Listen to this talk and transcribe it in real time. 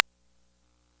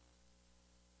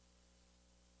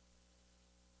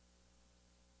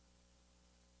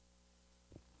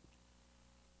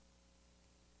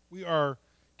We are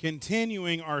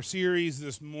continuing our series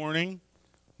this morning,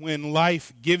 When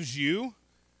Life Gives You,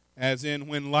 as in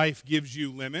when life gives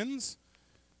you lemons.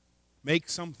 Make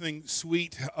something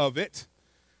sweet of it.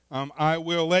 I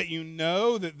will let you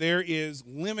know that there is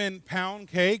lemon pound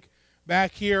cake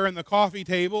back here in the coffee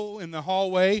table in the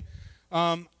hallway.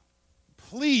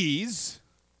 Please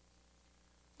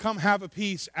come have a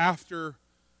piece after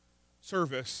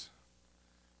service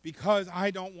because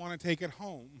I don't want to take it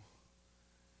home.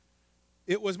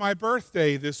 It was my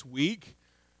birthday this week,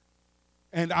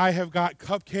 and I have got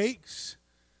cupcakes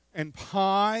and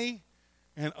pie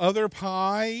and other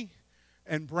pie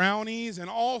and brownies and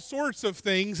all sorts of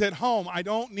things at home. I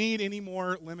don't need any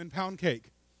more lemon pound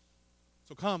cake.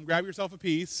 So come, grab yourself a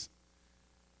piece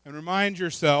and remind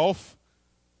yourself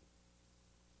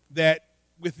that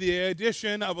with the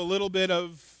addition of a little bit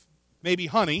of maybe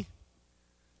honey,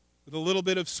 with a little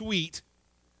bit of sweet,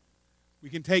 we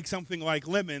can take something like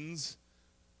lemons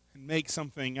and make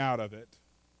something out of it.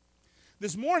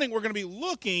 This morning we're going to be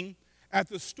looking at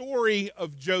the story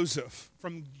of Joseph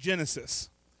from Genesis,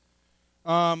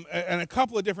 and a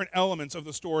couple of different elements of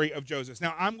the story of Joseph.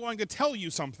 Now, I'm going to tell you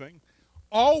something.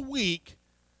 All week,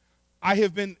 I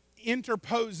have been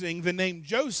interposing the name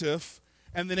Joseph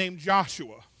and the name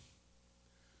Joshua.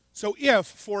 So if,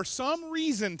 for some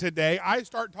reason today, I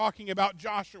start talking about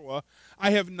Joshua,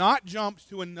 I have not jumped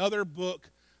to another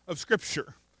book of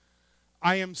Scripture.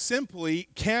 I am simply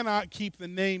cannot keep the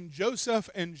name Joseph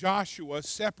and Joshua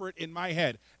separate in my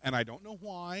head. And I don't know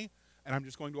why, and I'm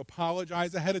just going to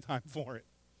apologize ahead of time for it.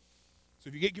 So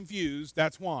if you get confused,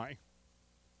 that's why.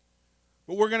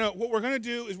 But what we're going to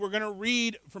do is we're going to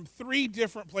read from three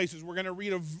different places. We're going to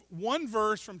read one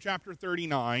verse from chapter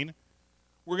 39.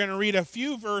 We're going to read a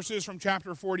few verses from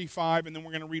chapter 45, and then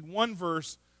we're going to read one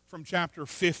verse from chapter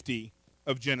 50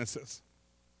 of Genesis.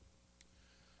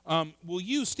 Will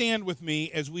you stand with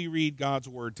me as we read God's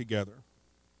word together?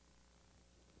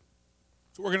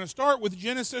 So we're going to start with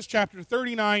Genesis chapter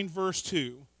 39, verse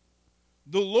 2.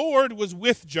 The Lord was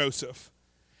with Joseph,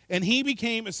 and he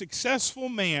became a successful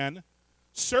man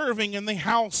serving in the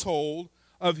household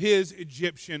of his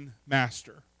Egyptian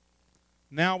master.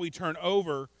 Now we turn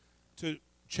over to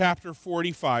chapter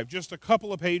 45, just a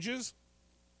couple of pages.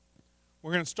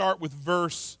 We're going to start with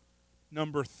verse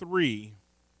number 3.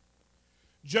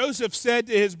 Joseph said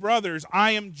to his brothers,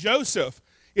 "I am Joseph.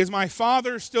 Is my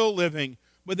father still living?"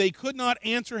 But they could not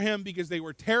answer him because they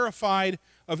were terrified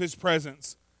of his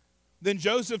presence. Then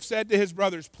Joseph said to his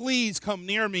brothers, "Please come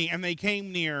near me." And they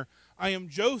came near. "I am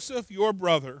Joseph, your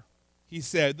brother," he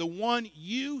said, "the one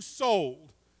you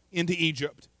sold into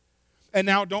Egypt. And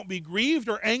now don't be grieved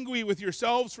or angry with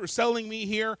yourselves for selling me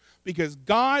here, because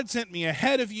God sent me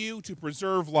ahead of you to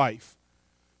preserve life.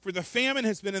 For the famine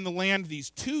has been in the land these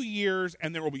 2 years,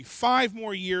 and there will be 5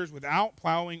 more years without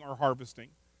plowing or harvesting.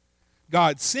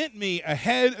 God sent me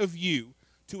ahead of you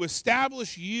to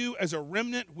establish you as a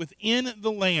remnant within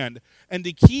the land and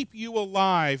to keep you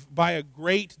alive by a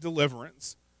great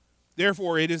deliverance.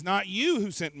 Therefore, it is not you who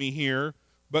sent me here,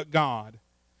 but God.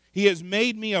 He has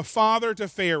made me a father to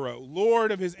Pharaoh,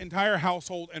 lord of his entire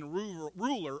household and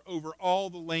ruler over all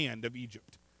the land of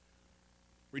Egypt.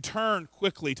 Return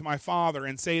quickly to my father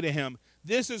and say to him,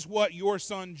 'This is what your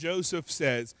son Joseph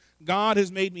says. God has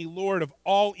made me lord of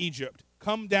all Egypt.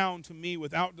 Come down to me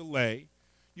without delay.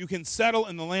 You can settle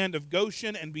in the land of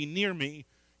Goshen and be near me,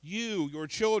 you, your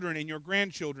children and your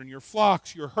grandchildren, your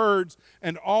flocks, your herds,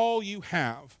 and all you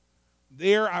have.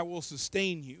 There I will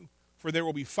sustain you, for there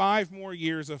will be 5 more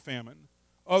years of famine.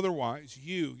 Otherwise,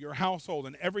 you, your household,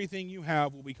 and everything you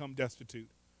have will become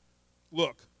destitute.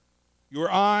 Look, your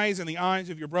eyes and the eyes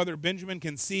of your brother Benjamin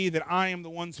can see that I am the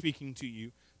one speaking to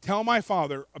you. Tell my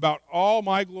father about all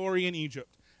my glory in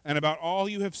Egypt and about all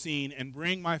you have seen, and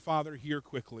bring my father here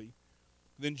quickly.'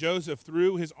 Then Joseph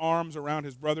threw his arms around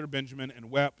his brother Benjamin and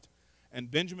wept,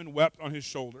 and Benjamin wept on his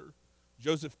shoulder.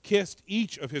 Joseph kissed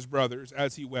each of his brothers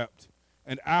as he wept,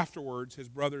 and afterwards his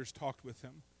brothers talked with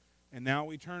him. And now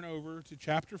we turn over to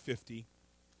chapter 50,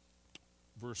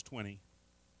 verse 20.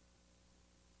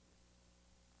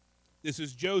 This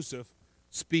is Joseph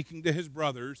speaking to his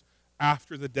brothers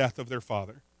after the death of their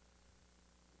father.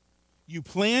 "You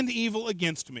planned evil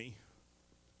against me.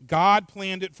 God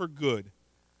planned it for good,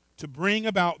 to bring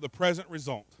about the present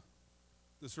result,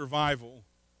 the survival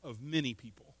of many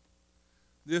people."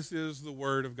 This is the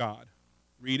word of God.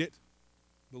 Read it,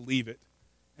 believe it,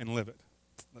 and live it.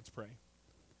 Let's pray.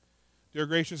 Dear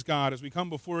gracious God, as we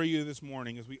come before you this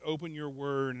morning, as we open your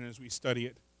word and as we study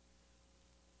it,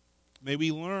 may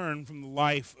we learn from the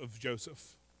life of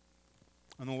Joseph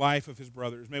and the life of his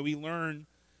brothers. May we learn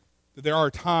that there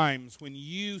are times when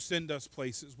you send us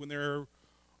places, when there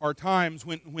are times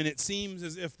when it seems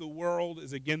as if the world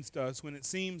is against us, when it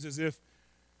seems as if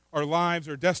our lives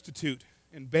are destitute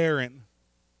and barren,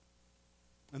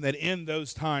 and that in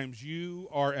those times you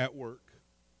are at work,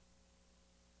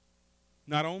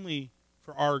 not only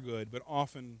for our good, but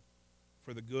often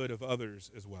for the good of others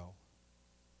as well.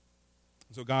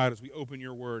 And so God, as we open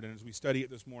your word and as we study it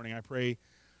this morning, I pray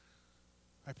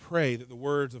that the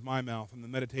words of my mouth and the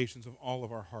meditations of all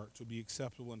of our hearts will be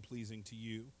acceptable and pleasing to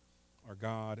you, our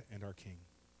God and our King.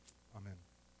 Amen.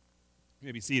 You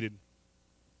may be seated.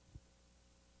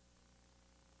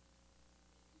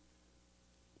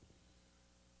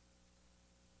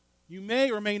 You may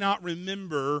or may not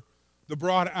remember the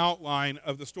broad outline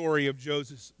of the story of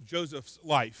Joseph's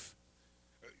life.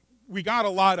 We got a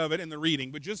lot of it in the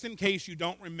reading, but just in case you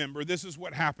don't remember, this is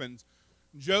what happens.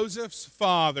 Joseph's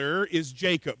father is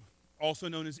Jacob, also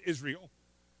known as Israel.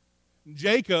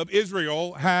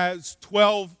 Israel, has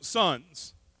 12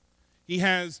 sons. He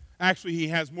has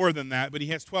more than that, but he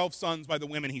has 12 sons by the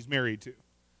women he's married to.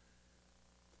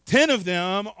 10 of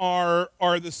them are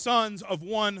the sons of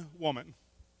one woman.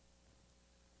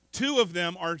 2 of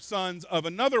them are sons of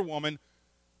another woman,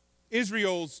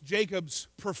 Jacob's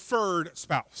preferred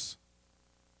spouse.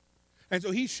 And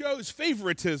so he shows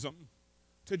favoritism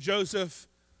to Joseph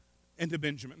and to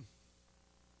Benjamin.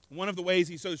 One of the ways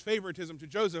he shows favoritism to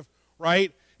Joseph,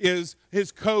 right, is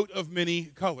his coat of many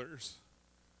colors.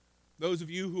 Those of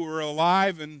you who are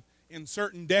alive in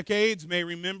certain decades may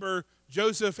remember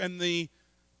Joseph and the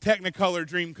Technicolor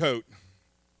Dreamcoat.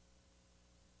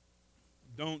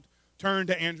 Don't turn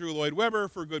to Andrew Lloyd Webber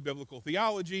for good biblical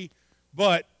theology,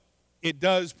 but it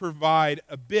does provide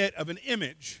a bit of an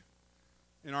image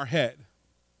in our head.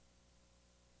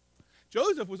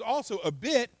 Joseph was also a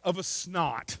bit of a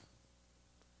snot,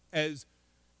 as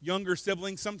younger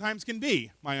siblings sometimes can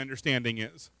be, my understanding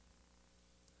is.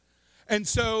 And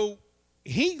so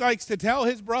he likes to tell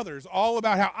his brothers all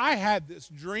about how I had this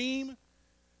dream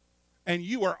and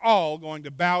you are all going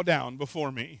to bow down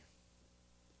before me.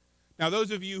 Now,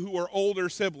 those of you who are older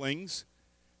siblings,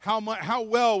 how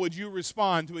well would you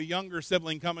respond to a younger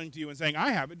sibling coming to you and saying,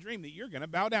 I have a dream that you're going to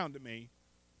bow down to me?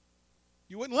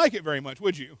 You wouldn't like it very much,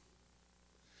 would you?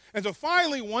 And so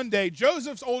finally, one day,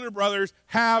 Joseph's older brothers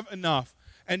have enough.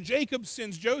 And Jacob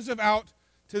sends Joseph out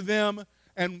to them,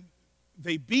 and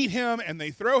they beat him, and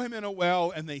they throw him in a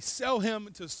well, and they sell him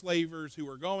to slavers who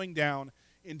are going down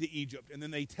into Egypt. And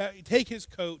then they take his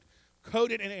coat,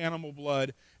 coat it in animal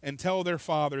blood, and tell their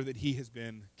father that he has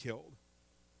been killed.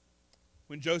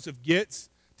 When Joseph gets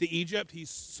to Egypt, he's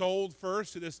sold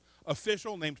first to this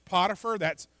official named Potiphar.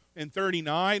 That's in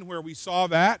 39 where we saw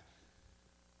that.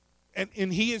 And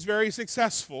he is very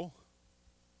successful.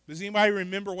 Does anybody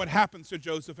remember what happens to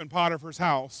Joseph in Potiphar's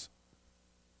house?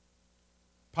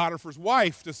 Potiphar's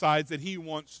wife decides that she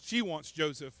wants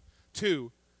Joseph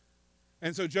too.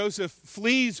 And so Joseph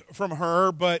flees from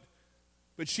her, but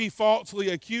she falsely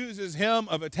accuses him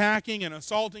of attacking and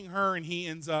assaulting her, and he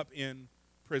ends up in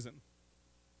prison.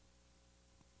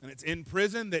 And it's in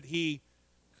prison that he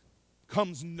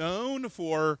comes known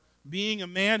for being a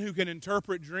man who can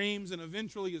interpret dreams, and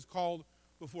eventually is called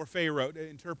before Pharaoh to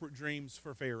interpret dreams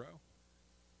for Pharaoh.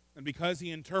 And because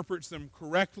he interprets them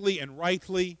correctly and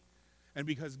rightly, and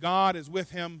because God is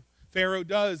with him, Pharaoh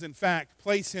does, in fact,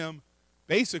 place him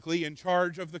basically in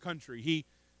charge of the country.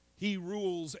 He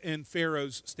rules in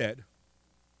Pharaoh's stead.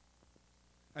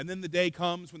 And then the day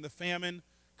comes when the famine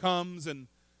comes, and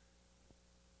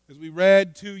as we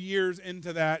read 2 years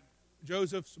into that,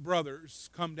 Joseph's brothers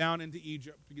come down into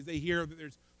Egypt because they hear that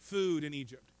there's food in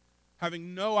Egypt,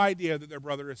 having no idea that their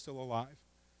brother is still alive,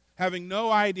 having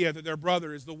no idea that their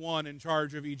brother is the one in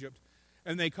charge of Egypt.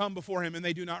 And they come before him, and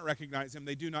they do not recognize him.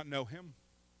 They do not know him.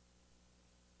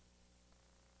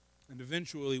 And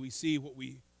eventually we see what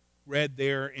we read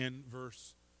there in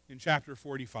chapter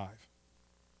 45,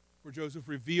 where Joseph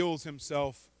reveals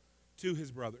himself to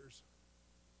his brothers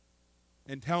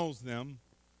and tells them,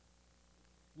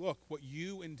 look, what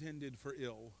you intended for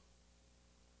ill,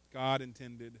 God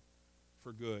intended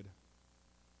for good.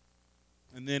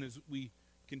 And then as we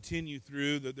continue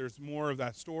through, there's more of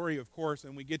that story, of course,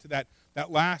 and we get to that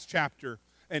last chapter,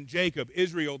 and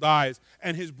Israel dies,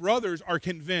 and his brothers are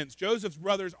convinced, Joseph's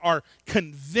brothers are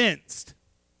convinced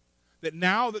that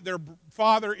now that their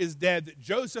father is dead, that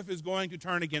Joseph is going to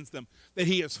turn against them, that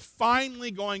he is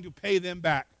finally going to pay them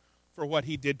back for what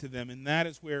he did to them. And that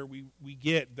is where we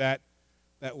get that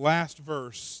last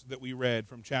verse that we read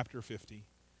from chapter 50,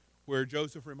 where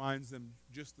Joseph reminds them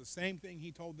just the same thing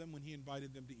he told them when he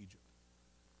invited them to Egypt.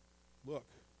 Look,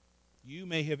 you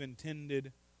may have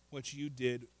intended what you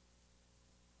did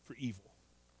for evil.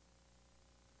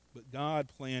 But God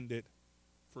planned it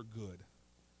for good,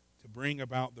 to bring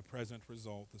about the present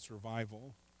result, the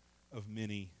survival of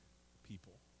many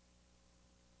people.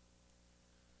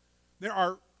 There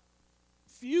are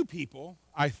few people,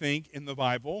 I think, in the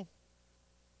Bible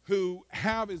who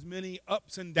have as many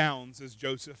ups and downs as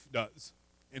Joseph does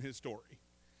in his story.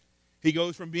 He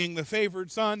goes from being the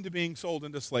favored son to being sold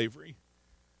into slavery.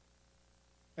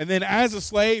 And then as a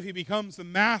slave, he becomes the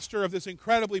master of this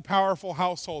incredibly powerful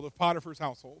household, of Potiphar's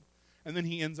household. And then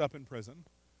he ends up in prison.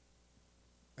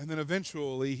 And then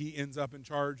eventually he ends up in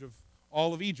charge of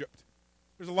all of Egypt.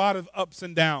 There's a lot of ups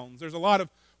and downs. There's a lot of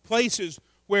places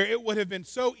where it would have been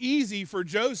so easy for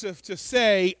Joseph to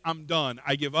say, I'm done.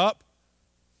 I give up.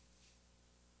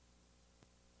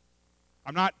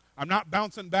 I'm not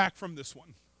bouncing back from this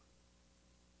one.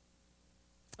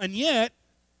 And yet,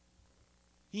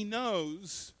 he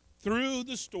knows through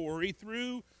the story,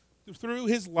 through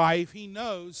his life, he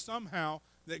knows somehow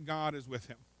that God is with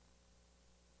him.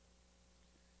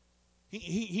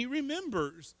 He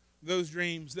remembers those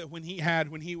dreams that when he had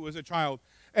when he was a child.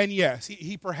 And yes,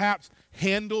 he perhaps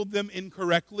handled them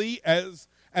incorrectly as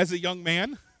a young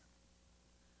man.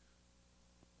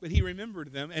 But he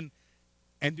remembered them.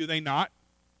 And do they not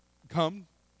come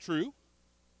true?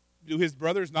 Do his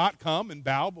brothers not come and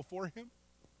bow before him?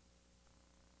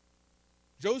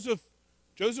 Joseph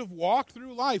walked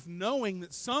through life knowing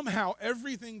that somehow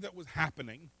everything that was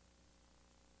happening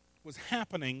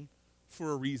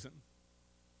for a reason.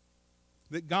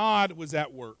 That God was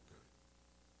at work.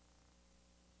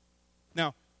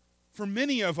 Now, for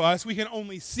many of us, we can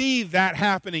only see that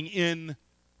happening in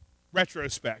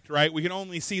retrospect, right? We can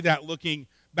only see that looking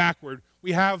backward.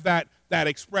 We have that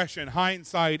expression,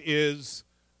 hindsight is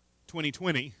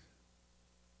 2020.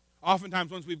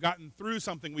 Oftentimes, once we've gotten through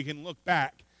something, we can look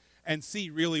back and see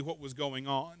really what was going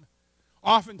on.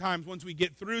 Oftentimes, once we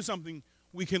get through something,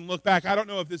 we can look back. I don't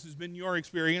know if this has been your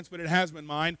experience, but it has been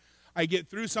mine. I get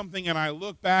through something and I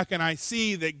look back and I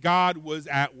see that God was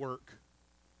at work.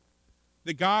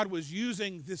 That God was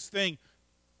using this thing,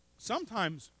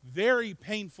 sometimes very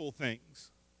painful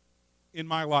things in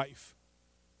my life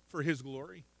for his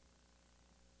glory.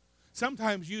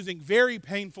 Sometimes using very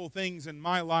painful things in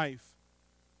my life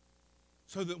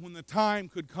so that when the time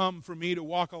could come for me to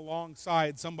walk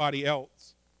alongside somebody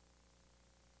else,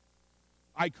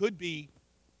 I could be,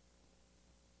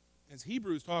 as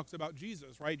Hebrews talks about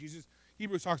Jesus, right?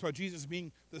 Hebrews talks about Jesus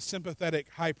being the sympathetic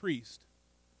high priest.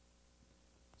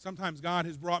 Sometimes God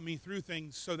has brought me through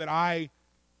things so that I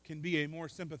can be a more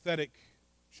sympathetic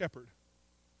shepherd,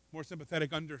 more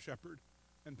sympathetic under shepherd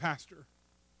and pastor,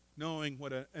 knowing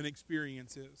what an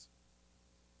experience is.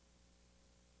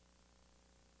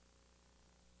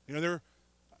 You know,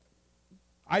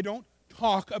 I don't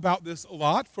talk about this a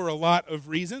lot for a lot of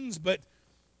reasons, but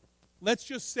let's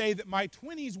just say that my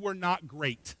 20s were not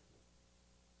great.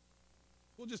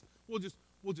 We'll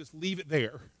just leave it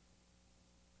there.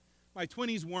 My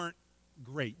 20s weren't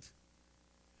great.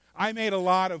 I made a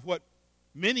lot of what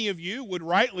many of you would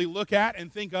rightly look at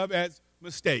and think of as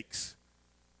mistakes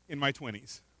in my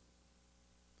 20s.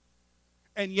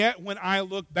 And yet, when I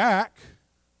look back,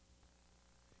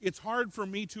 it's hard for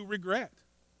me to regret.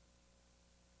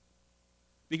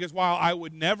 Because while I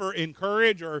would never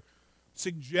encourage or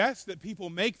suggest that people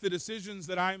make the decisions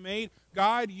that I made,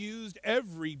 God used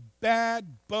every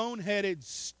bad, boneheaded,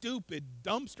 stupid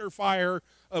dumpster fire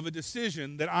of a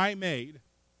decision that I made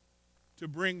to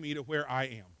bring me to where I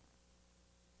am.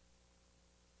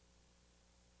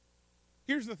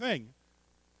 Here's the thing.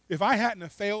 If I hadn't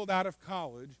have failed out of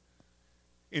college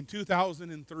in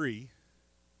 2003,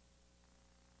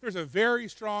 there's a very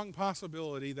strong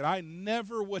possibility that I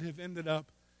never would have ended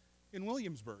up in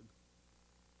Williamsburg.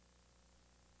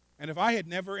 And if I had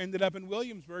never ended up in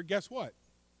Williamsburg, guess what?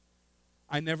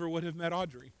 I never would have met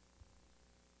Audrey.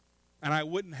 And I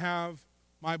wouldn't have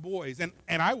my boys. And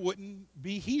I wouldn't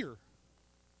be here.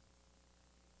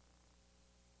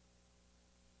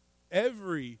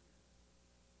 Every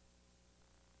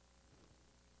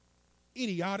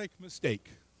idiotic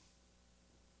mistake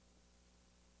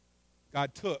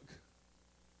God took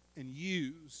and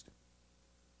used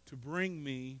to bring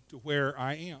me to where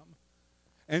I am.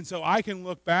 And so I can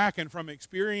look back and from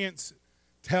experience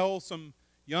tell some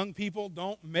young people,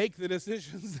 don't make the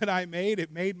decisions that I made.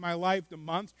 It made my life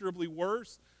demonstrably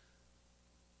worse.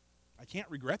 I can't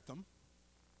regret them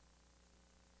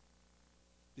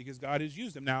because God has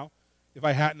used them. Now, if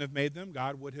I hadn't have made them,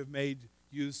 God would have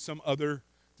used some other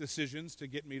decisions to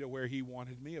get me to where he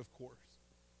wanted me, of course.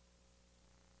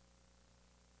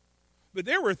 But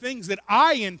there were things that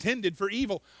I intended for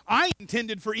evil. I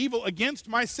intended for evil against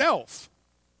myself.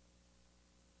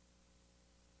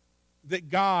 that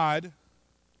God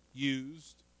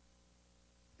used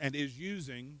and is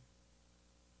using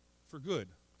for good.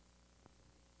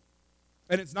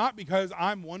 And it's not because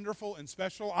I'm wonderful and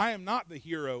special. I am not the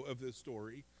hero of this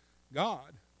story.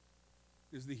 God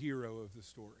is the hero of the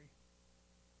story.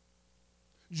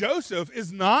 Joseph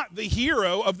is not the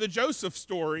hero of the Joseph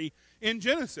story in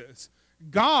Genesis.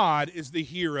 God is the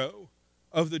hero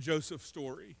of the Joseph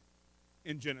story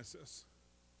in Genesis.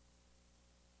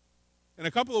 In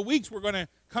a couple of weeks, we're going to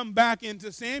come back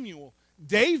into Samuel.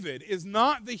 David is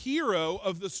not the hero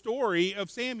of the story of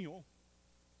Samuel.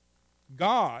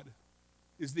 God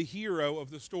is the hero of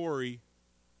the story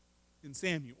in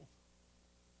Samuel.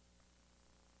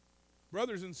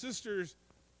 Brothers and sisters,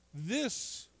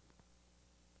 this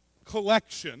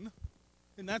collection,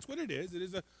 and that's what it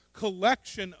is a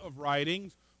collection of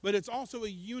writings, but it's also a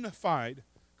unified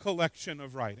collection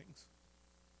of writings.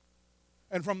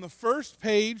 And from the first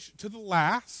page to the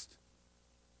last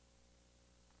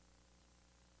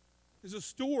is a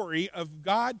story of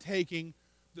God taking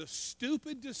the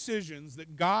stupid decisions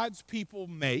that God's people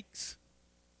makes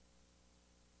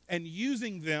and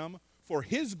using them for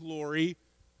His glory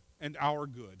and our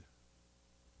good.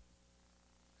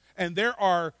 And there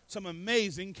are some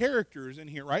amazing characters in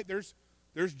here, right? There's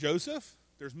Joseph,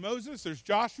 there's Moses, there's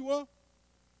Joshua,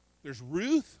 there's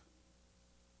Ruth,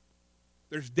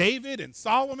 there's David and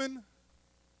Solomon,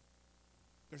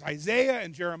 there's Isaiah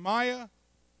and Jeremiah,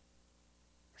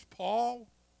 there's Paul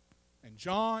and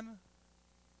John.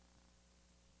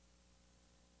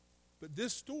 But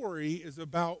this story is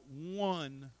about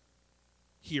one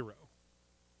hero,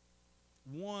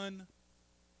 one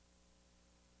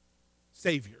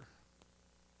Savior.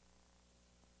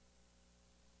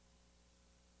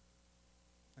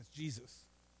 That's Jesus.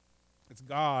 It's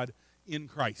God in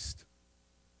Christ.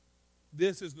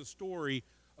 This is the story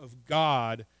of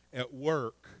God at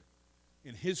work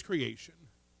in His creation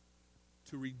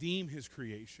to redeem His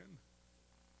creation,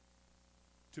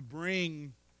 to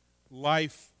bring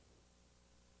life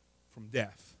from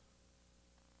death.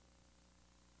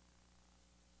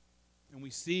 And we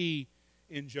see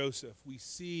in Joseph, we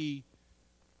see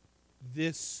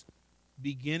this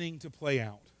beginning to play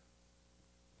out.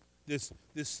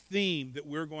 This theme that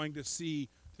we're going to see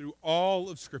through all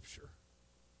of Scripture.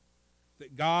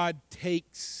 That God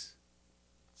takes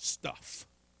stuff,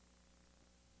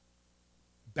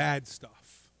 bad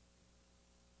stuff,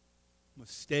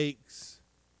 mistakes,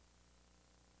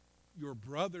 your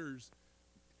brothers.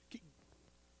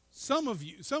 Some of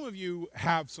you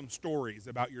have some stories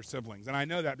about your siblings, and I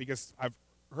know that because I've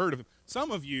heard of them.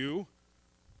 Some of you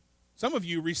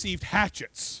received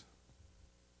hatchet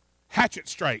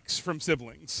strikes from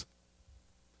siblings.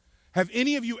 Have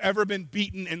any of you ever been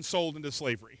beaten and sold into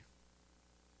slavery?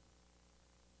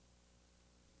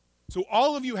 So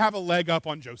all of you have a leg up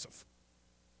on Joseph.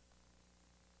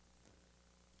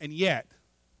 And yet,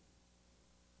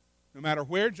 no matter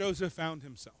where Joseph found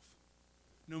himself,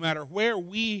 no matter where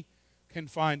we can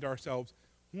find ourselves,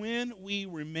 when we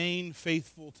remain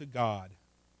faithful to God,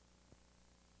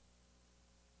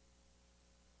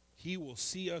 He will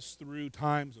see us through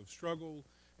times of struggle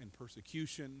and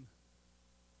persecution.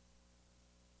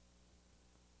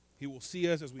 He will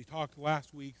see us, as we talked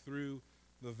last week, through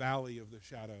the valley of the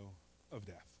shadow of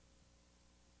death.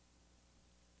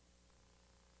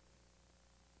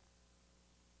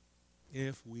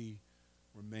 If we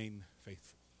remain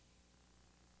faithful.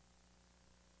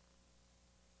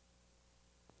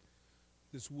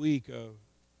 This week, a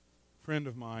friend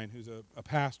of mine who's a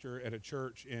pastor at a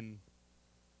church in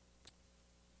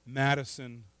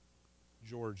Madison,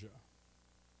 Georgia,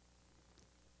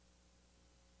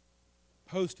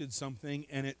 posted something,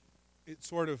 and it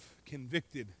sort of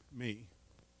convicted me.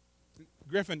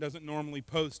 Griffin doesn't normally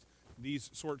post these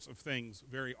sorts of things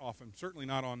very often, certainly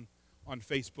not on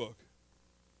Facebook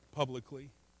publicly.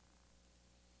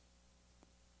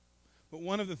 But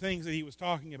one of the things that he was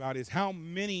talking about is how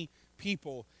many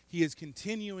people he is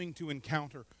continuing to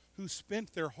encounter who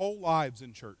spent their whole lives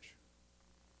in church.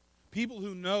 People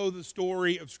who know the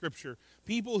story of Scripture.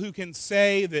 People who can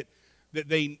say that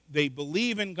they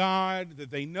believe in God,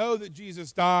 that they know that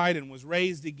Jesus died and was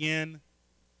raised again.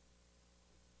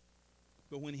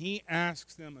 But when he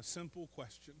asks them a simple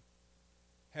question,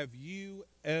 have you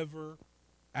ever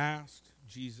asked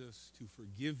Jesus to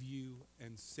forgive you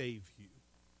and save you?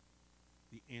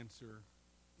 The answer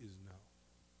is no.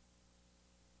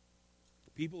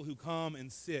 People who come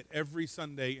and sit every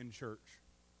Sunday in church.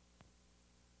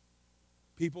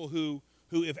 People who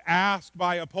if asked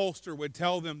by a pollster, would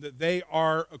tell them that they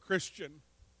are a Christian,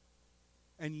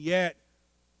 and yet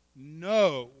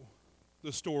know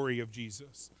the story of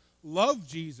Jesus, love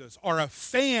Jesus, are a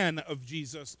fan of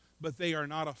Jesus, but they are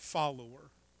not a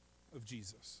follower of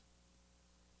Jesus.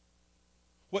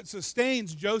 What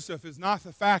sustains Joseph is not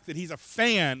the fact that he's a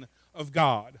fan of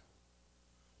God.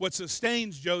 What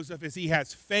sustains Joseph is he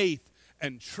has faith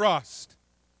and trust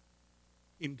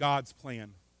in God's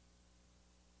plan.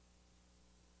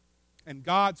 And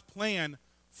God's plan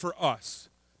for us,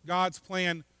 God's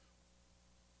plan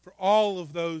for all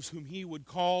of those whom he would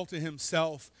call to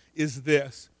himself is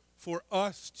this: for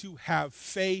us to have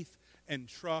faith and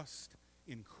trust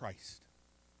in Christ.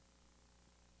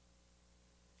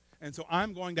 And so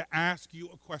I'm going to ask you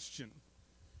a question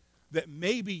that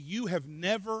maybe you have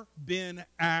never been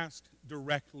asked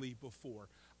directly before.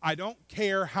 I don't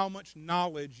care how much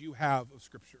knowledge you have of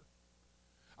Scripture.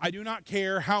 I do not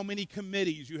care how many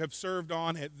committees you have served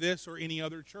on at this or any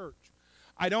other church.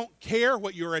 I don't care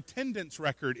what your attendance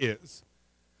record is.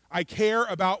 I care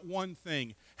about one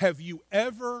thing. Have you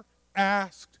ever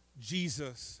asked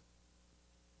Jesus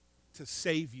to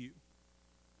save you,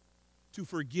 to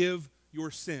forgive your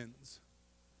sins?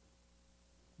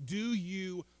 Do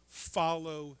you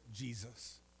follow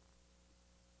Jesus?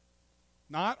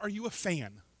 Not, are you a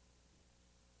fan?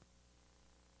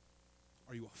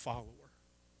 Are you a follower?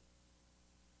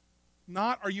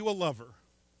 Not, are you a lover?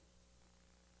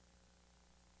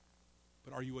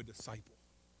 But are you a disciple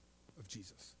of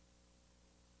Jesus?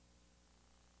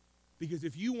 Because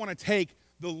if you want to take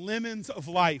the lemons of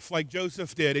life like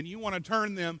Joseph did and you want to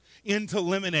turn them into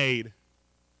lemonade,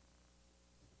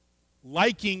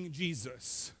 liking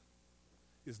Jesus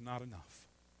is not enough.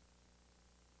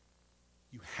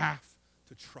 You have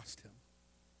to trust him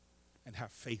and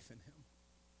have faith in him.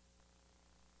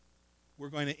 We're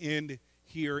going to end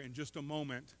here in just a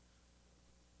moment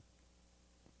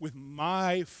with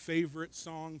my favorite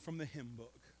song from the hymn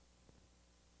book.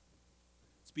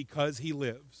 It's Because He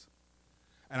Lives.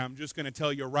 And I'm just going to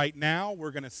tell you right now,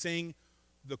 we're going to sing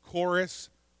the chorus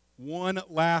one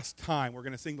last time. We're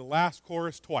going to sing the last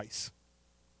chorus twice,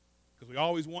 because we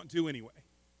always want to anyway.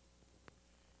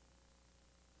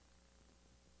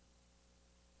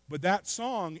 But that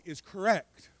song is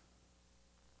correct.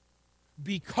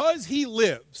 Because he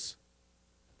lives,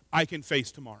 I can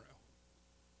face tomorrow.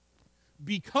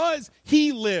 Because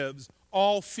he lives,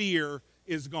 all fear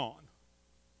is gone.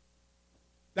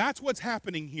 That's what's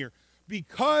happening here.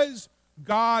 Because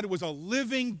God was a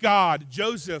living God,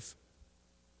 Joseph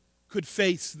could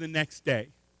face the next day.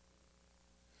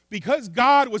 Because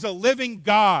God was a living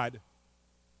God,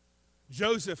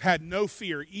 Joseph had no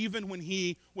fear, even when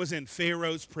he was in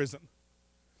Pharaoh's prison,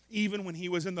 even when he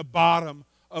was in the bottom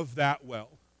of that well.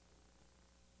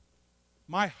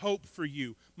 My hope for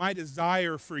you, my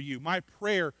desire for you, my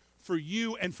prayer for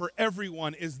you and for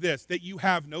everyone is this: that you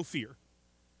have no fear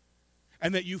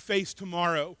and that you face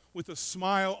tomorrow with a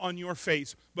smile on your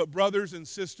face. But brothers and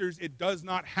sisters, it does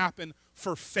not happen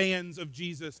for fans of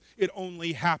Jesus. It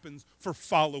only happens for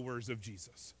followers of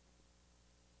Jesus.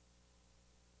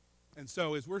 And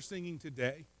so as we're singing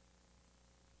today,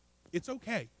 it's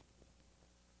okay.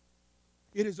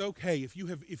 It is okay.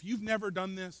 If you've never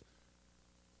done this,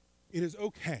 it is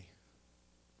okay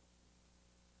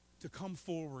to come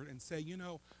forward and say, you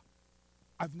know,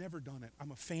 I've never done it.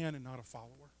 I'm a fan and not a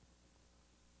follower.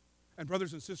 And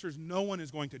brothers and sisters, no one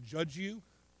is going to judge you.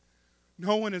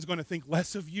 No one is going to think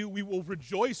less of you. We will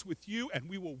rejoice with you, and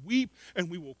we will weep, and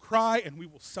we will cry, and we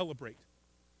will celebrate,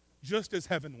 just as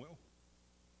heaven will.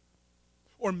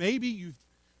 Or maybe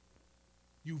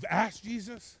you've asked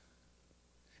Jesus,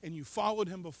 and you followed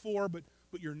him before, but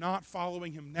you're not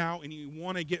following him now, and you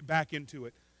want to get back into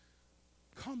it.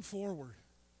 Come forward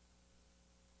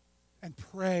and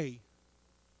pray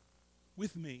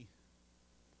with me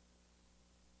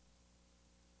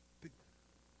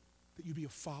that you be a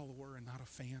follower and not a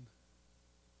fan,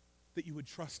 that you would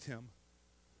trust him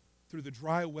through the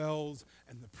dry wells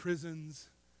and the prisons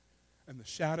and the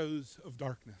shadows of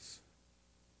darkness,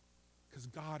 because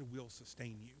God will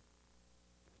sustain you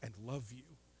and love you.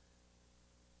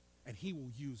 And he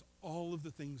will use all of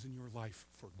the things in your life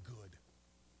for good.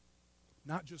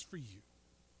 Not just for you,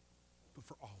 but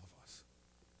for all of us.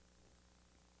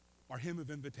 Our hymn of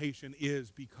invitation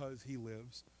is Because He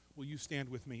Lives. Will you stand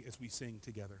with me as we sing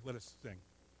together? Let us sing.